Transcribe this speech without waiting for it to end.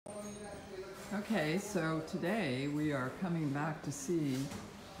Okay, so today we are coming back to see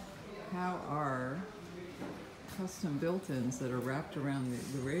how our custom built-ins that are wrapped around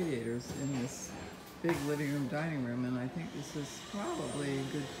the radiators in this big living room, dining room, and I think this is probably a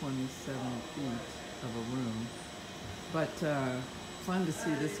good 27 feet of a room. But fun to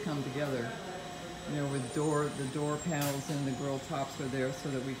see this come together, you know, with the door panels and the grill tops are there so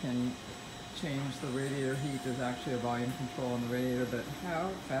that we can change the radiator heat. There's actually a volume control on the radiator, but how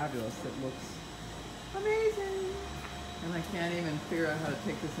fabulous it looks. Amazing! And I can't even figure out how to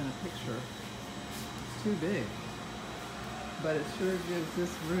take this in a picture. It's too big. But it sure gives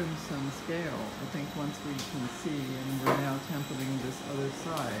this room some scale. I think once we can see, and we're now templating this other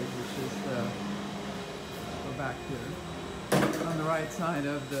side, which is the, go back here, on the right side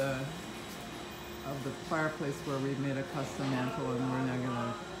of the fireplace where we've made a custom mantle, and we're now going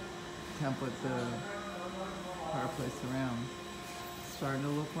to template the fireplace around. It's starting to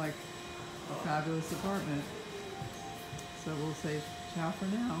look like a fabulous apartment. So we'll say ciao for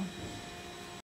now.